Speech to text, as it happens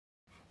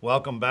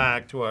Welcome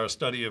back to our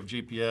study of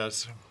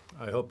GPS.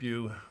 I hope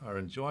you are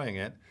enjoying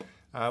it.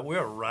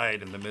 We're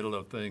right in the middle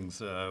of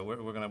things. We're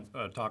going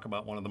to talk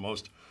about one of the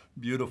most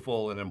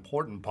beautiful and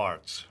important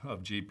parts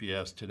of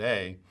GPS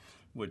today,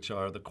 which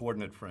are the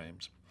coordinate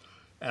frames.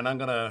 And I'm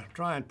going to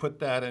try and put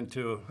that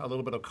into a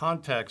little bit of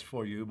context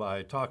for you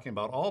by talking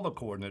about all the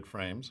coordinate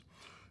frames,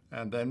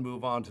 and then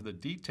move on to the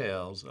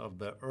details of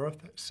the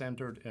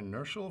Earth-centered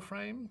inertial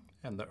frame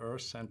and the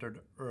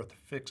Earth-centered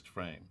Earth-fixed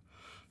frame.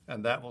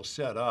 And that will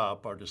set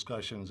up our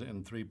discussions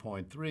in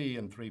 3.3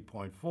 and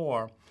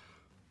 3.4,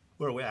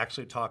 where we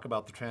actually talk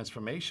about the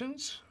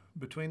transformations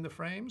between the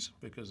frames,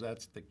 because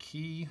that's the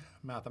key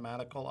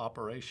mathematical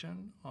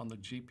operation on the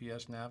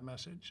GPS nav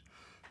message.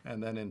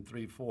 And then in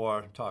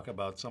 3.4, talk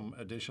about some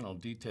additional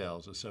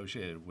details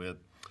associated with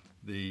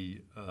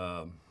the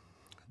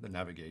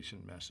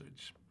navigation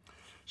message.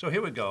 So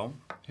here we go.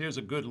 Here's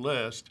a good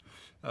list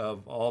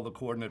of all the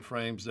coordinate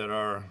frames that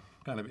are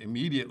kind of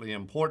immediately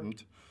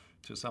important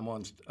to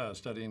someone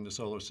studying the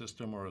solar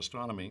system or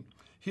astronomy.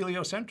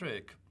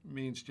 Heliocentric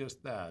means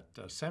just that,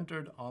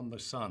 centered on the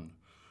sun.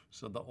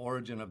 So the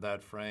origin of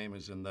that frame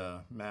is in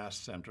the mass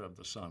center of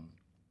the sun.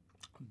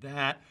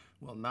 That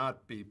will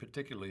not be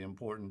particularly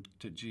important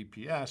to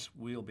GPS.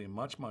 We'll be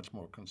much, much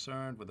more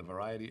concerned with a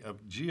variety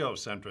of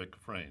geocentric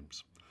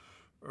frames.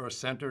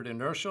 Earth-centered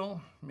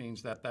inertial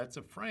means that that's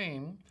a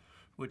frame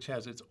which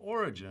has its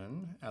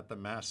origin at the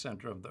mass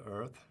center of the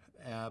Earth,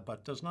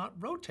 but does not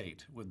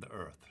rotate with the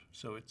Earth.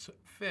 So it's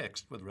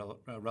fixed with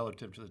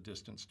relative to the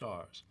distant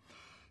stars.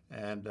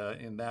 And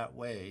in that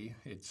way,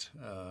 it's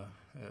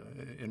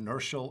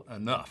inertial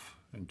enough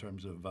in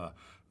terms of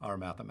our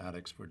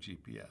mathematics for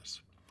GPS.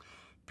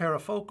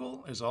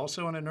 Parafocal is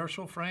also an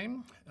inertial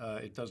frame.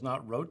 It does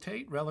not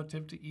rotate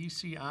relative to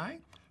ECI,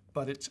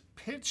 but it's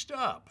pitched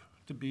up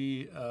to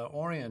be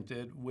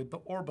oriented with the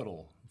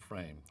orbital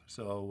frame.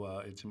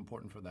 So it's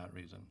important for that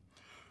reason.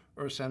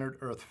 Earth-centered,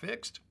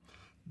 Earth-fixed.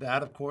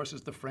 That, of course,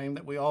 is the frame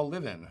that we all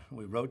live in.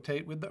 We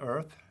rotate with the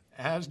Earth,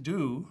 as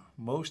do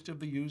most of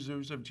the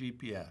users of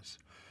GPS.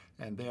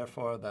 And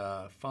therefore,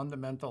 the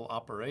fundamental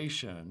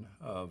operation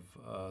of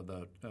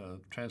the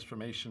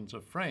transformations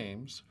of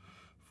frames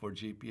for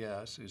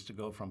GPS is to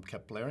go from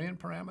Keplerian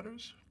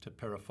parameters to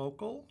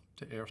parafocal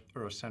to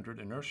Earth-centered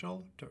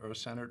inertial to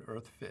Earth-centered,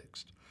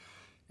 Earth-fixed.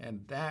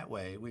 And that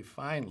way, we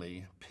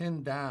finally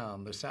pin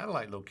down the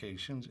satellite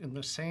locations in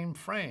the same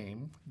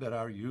frame that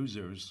our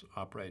users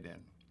operate in.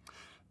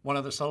 One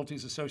of the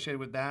subtleties associated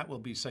with that will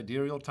be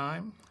sidereal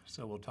time,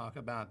 so we'll talk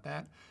about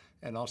that,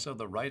 and also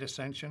the right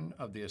ascension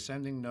of the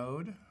ascending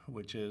node,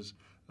 which is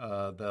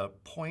the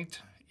point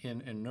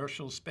in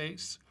inertial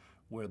space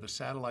where the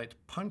satellite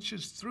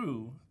punches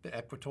through the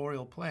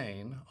equatorial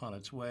plane on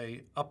its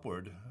way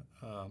upward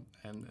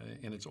and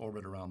in its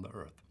orbit around the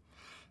Earth.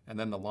 And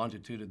then the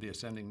longitude of the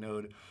ascending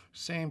node,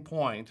 same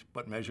point,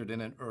 but measured in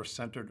an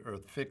Earth-centered,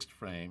 Earth-fixed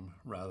frame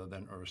rather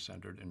than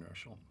Earth-centered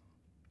inertial.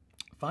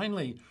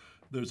 Finally,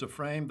 there's a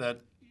frame that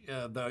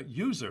the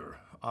user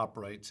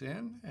operates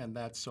in, and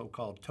that's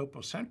so-called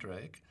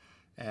topocentric,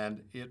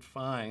 and it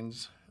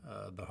finds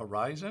the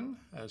horizon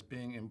as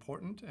being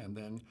important, and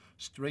then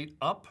straight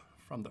up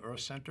from the Earth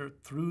center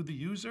through the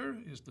user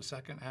is the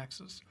second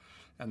axis,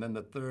 and then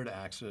the third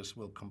axis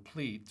will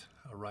complete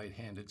a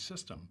right-handed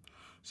system.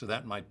 So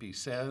that might be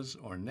SES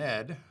or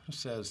NED.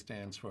 SES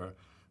stands for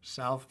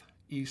south,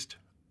 east,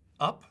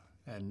 up,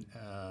 and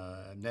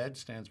NED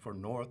stands for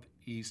north,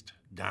 east,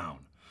 down.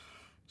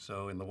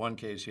 So in the one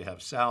case, you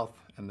have south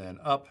and then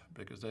up,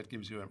 because that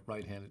gives you a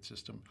right-handed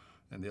system.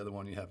 And the other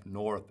one, you have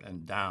north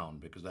and down,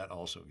 because that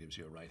also gives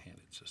you a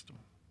right-handed system.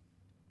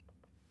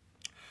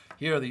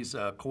 Here are these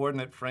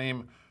coordinate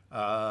frame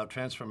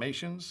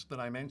transformations that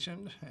I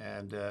mentioned.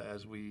 And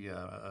as we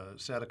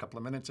said a couple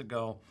of minutes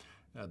ago,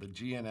 the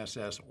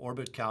GNSS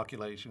orbit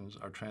calculations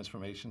are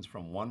transformations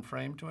from one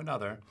frame to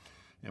another.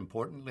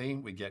 Importantly,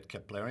 we get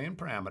Keplerian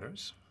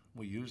parameters.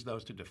 We use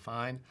those to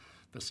define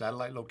the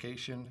satellite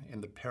location in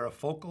the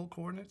parafocal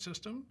coordinate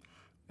system,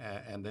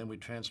 and then we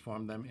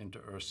transform them into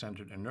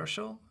Earth-centered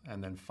inertial,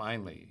 and then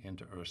finally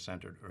into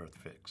Earth-centered,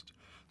 Earth-fixed.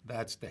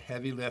 That's the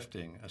heavy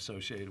lifting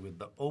associated with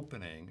the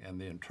opening and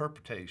the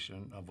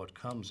interpretation of what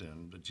comes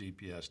in the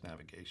GPS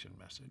navigation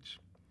message.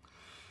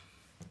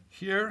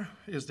 Here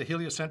is the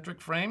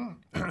heliocentric frame,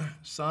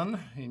 sun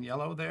in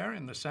yellow there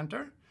in the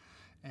center,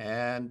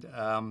 and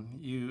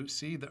you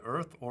see the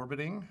Earth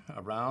orbiting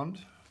around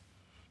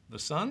the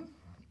sun.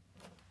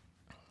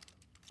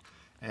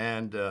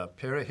 And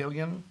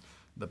perihelion,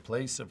 the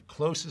place of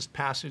closest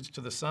passage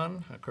to the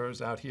sun,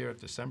 occurs out here at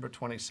December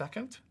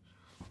 22nd.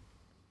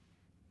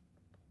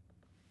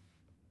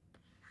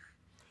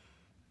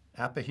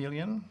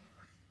 Aphelion,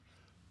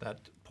 that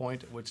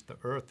point at which the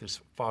Earth is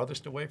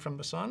farthest away from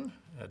the sun,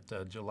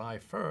 at July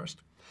 1st.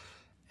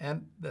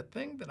 And the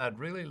thing that I'd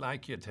really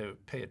like you to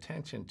pay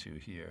attention to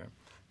here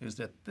is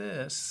that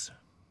this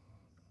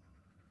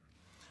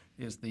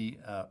is the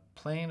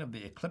plane of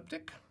the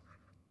ecliptic.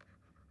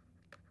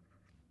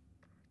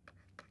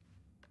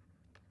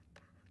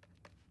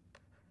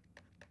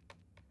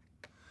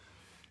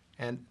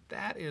 And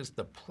that is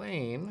the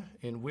plane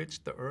in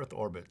which the Earth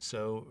orbits.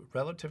 So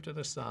relative to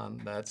the sun,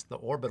 that's the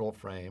orbital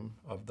frame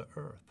of the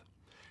Earth.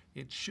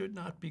 It should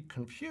not be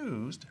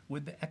confused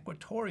with the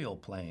equatorial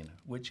plane,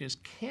 which is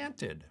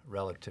canted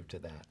relative to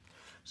that.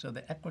 So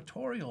the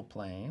equatorial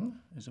plane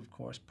is, of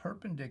course,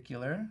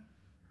 perpendicular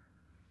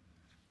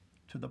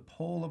to the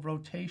pole of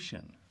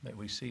rotation that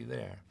we see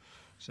there.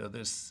 So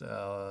this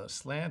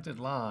slanted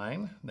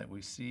line that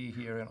we see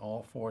here in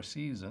all 4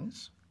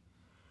 seasons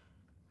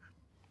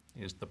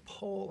is the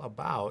pole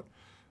about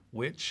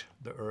which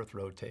the Earth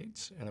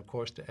rotates. And of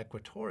course, the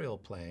equatorial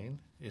plane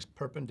is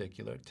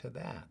perpendicular to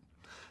that.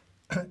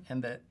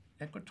 And the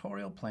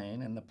equatorial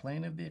plane and the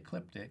plane of the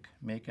ecliptic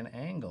make an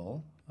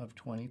angle of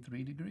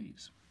 23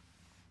 degrees.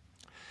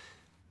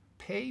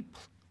 Pay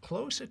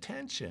close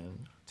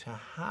attention to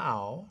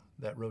how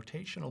that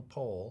rotational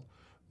pole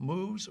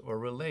moves or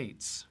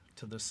relates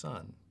to the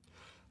sun.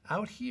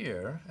 Out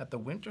here at the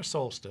winter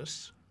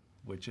solstice,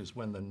 which is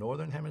when the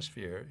northern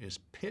hemisphere is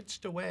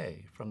pitched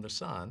away from the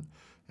sun,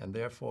 and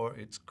therefore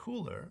it's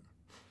cooler.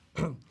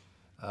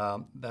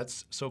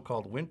 That's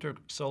so-called winter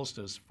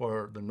solstice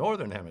for the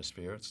northern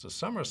hemisphere. It's the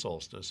summer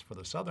solstice for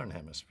the southern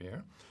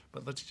hemisphere,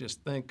 but let's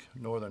just think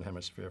northern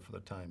hemisphere for the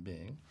time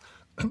being.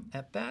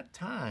 At that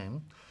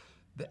time,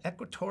 the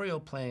equatorial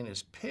plane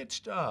is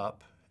pitched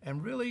up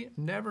and really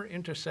never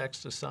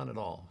intersects the sun at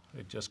all.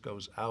 It just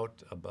goes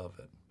out above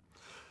it.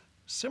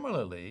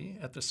 Similarly,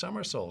 at the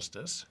summer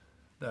solstice,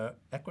 the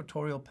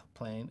equatorial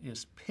plane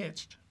is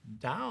pitched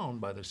down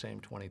by the same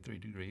 23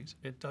 degrees.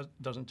 It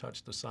doesn't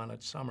touch the sun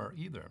at summer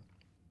either.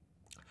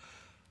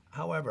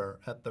 However,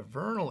 at the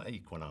vernal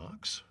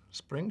equinox,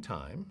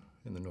 springtime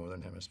in the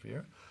northern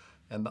hemisphere,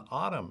 and the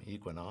autumn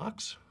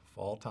equinox,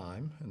 fall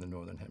time in the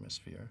northern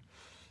hemisphere,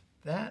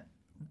 that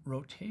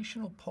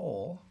rotational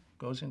pole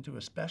goes into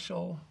a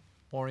special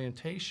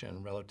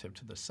orientation relative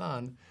to the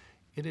sun.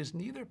 It is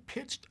neither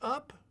pitched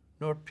up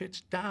nor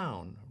pitched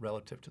down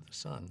relative to the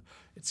sun.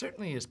 It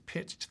certainly is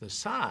pitched to the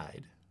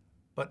side,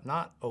 but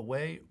not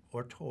away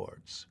or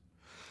towards.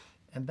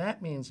 And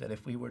that means that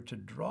if we were to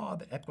draw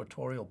the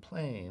equatorial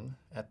plane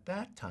at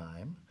that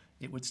time,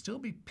 it would still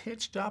be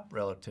pitched up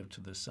relative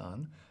to the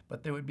sun,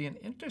 but there would be an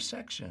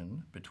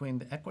intersection between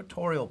the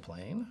equatorial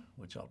plane,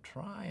 which I'll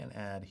try and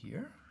add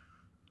here,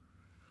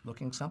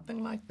 looking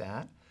something like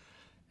that,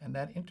 and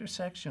that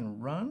intersection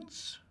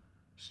runs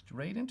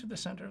straight into the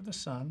center of the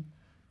sun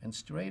and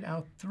straight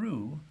out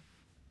through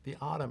the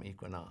autumn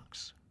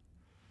equinox.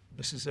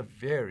 This is a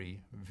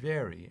very,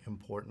 very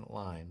important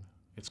line.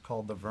 It's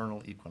called the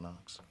vernal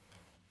equinox.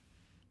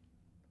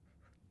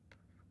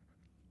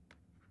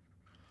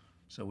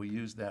 So we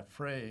use that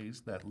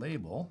phrase, that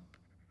label,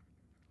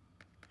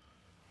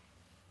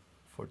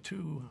 for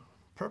 2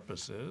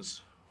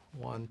 purposes.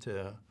 One,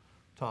 to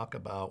talk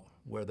about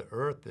where the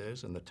Earth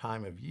is and the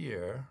time of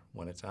year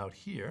when it's out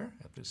here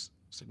at this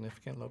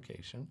significant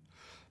location,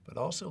 but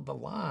also the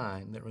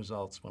line that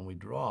results when we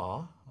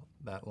draw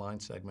that line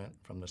segment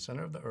from the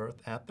center of the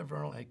Earth at the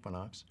vernal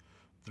equinox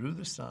through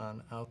the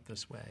sun out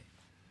this way.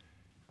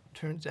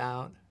 Turns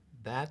out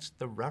that's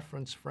the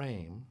reference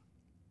frame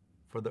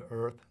for the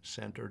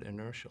Earth-centered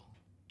inertial.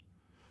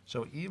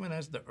 So even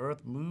as the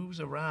Earth moves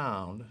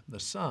around the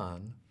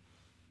sun,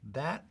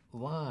 that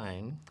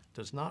line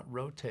does not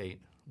rotate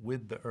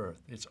with the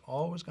Earth. It's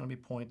always going to be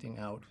pointing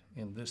out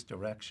in this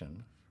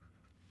direction,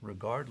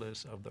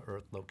 regardless of the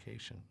Earth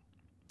location.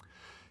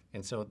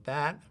 And so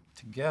that,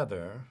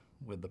 together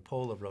with the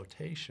pole of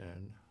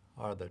rotation,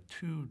 are the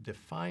 2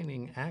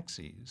 defining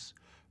axes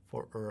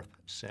for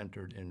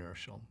Earth-centered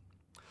inertial.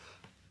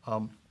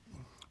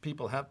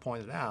 People have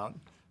pointed out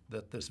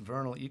that this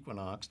vernal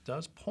equinox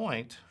does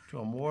point to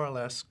a more or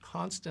less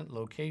constant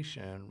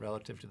location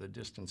relative to the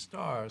distant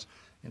stars.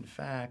 In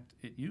fact,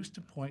 it used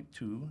to point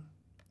to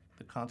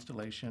the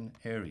constellation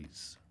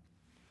Aries.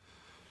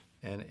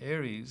 And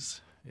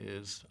Aries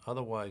is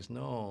otherwise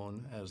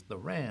known as the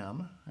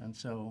ram, and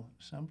so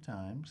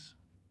sometimes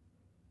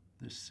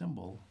this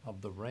symbol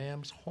of the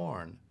ram's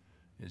horn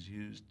is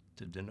used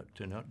to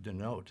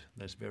denote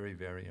this very,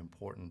 very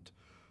important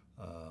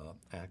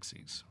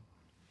axis.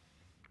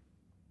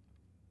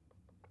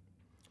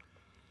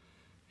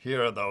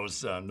 Here are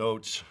those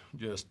notes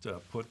just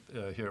put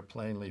here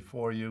plainly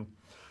for you.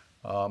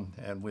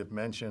 And we've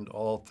mentioned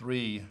all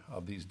 3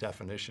 of these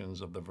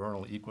definitions of the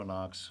vernal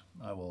equinox.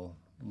 I will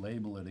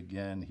label it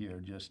again here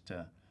just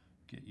to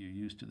get you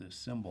used to this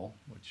symbol,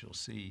 which you'll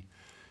see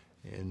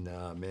in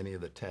many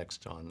of the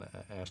texts on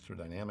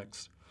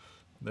astrodynamics.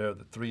 There are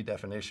the 3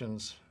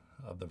 definitions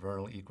of the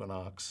vernal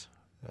equinox.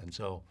 And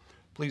so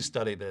please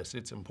study this.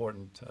 It's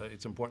important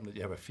that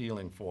you have a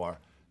feeling for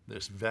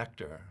this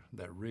vector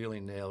that really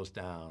nails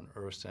down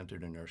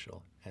Earth-centered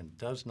inertial and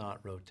does not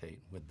rotate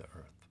with the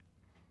Earth.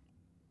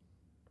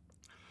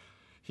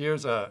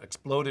 Here's an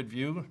exploded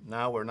view.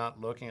 Now we're not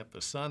looking at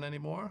the sun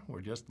anymore.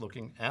 We're just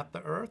looking at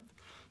the Earth.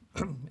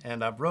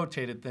 And I've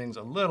rotated things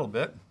a little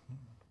bit.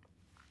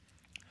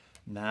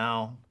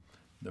 Now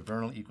the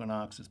vernal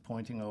equinox is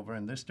pointing over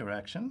in this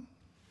direction.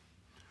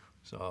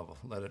 So I'll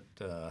let it,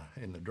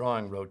 in the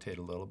drawing, rotate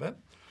a little bit.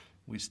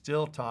 we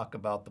still talk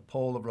about the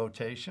pole of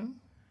rotation,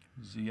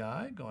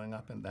 ZI, going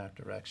up in that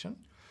direction.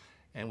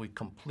 And we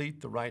complete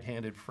the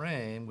right-handed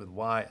frame with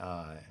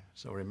YI.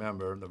 So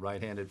remember, the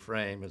right-handed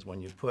frame is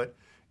when you put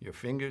your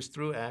fingers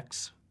through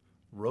X,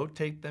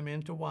 rotate them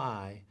into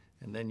Y,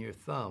 and then your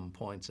thumb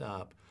points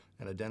up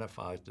and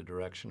identifies the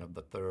direction of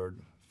the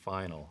third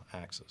final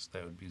axis.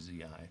 That would be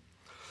ZI.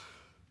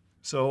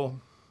 So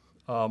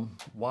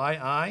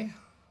YI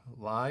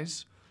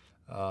lies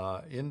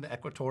in the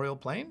equatorial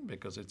plane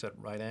because it's at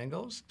right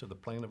angles to the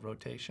plane of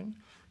rotation.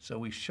 So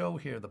we show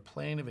here the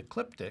plane of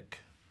ecliptic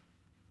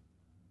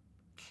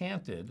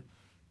canted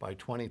by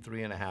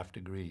 23.5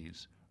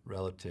 degrees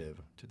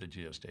relative to the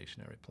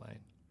geostationary plane.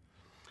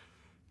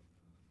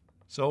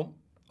 So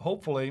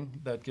hopefully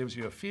that gives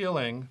you a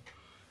feeling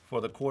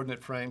for the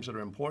coordinate frames that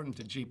are important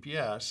to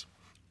GPS.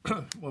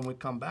 When we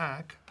come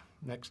back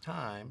next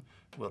time,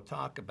 we'll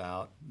talk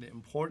about the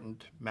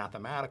important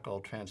mathematical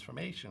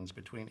transformations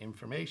between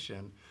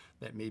information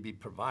that may be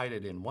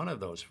provided in one of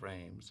those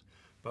frames,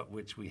 but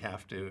which we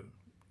have to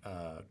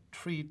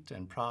treat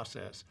and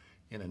process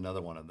in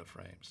another one of the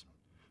frames.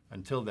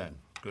 Until then,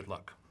 good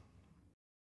luck.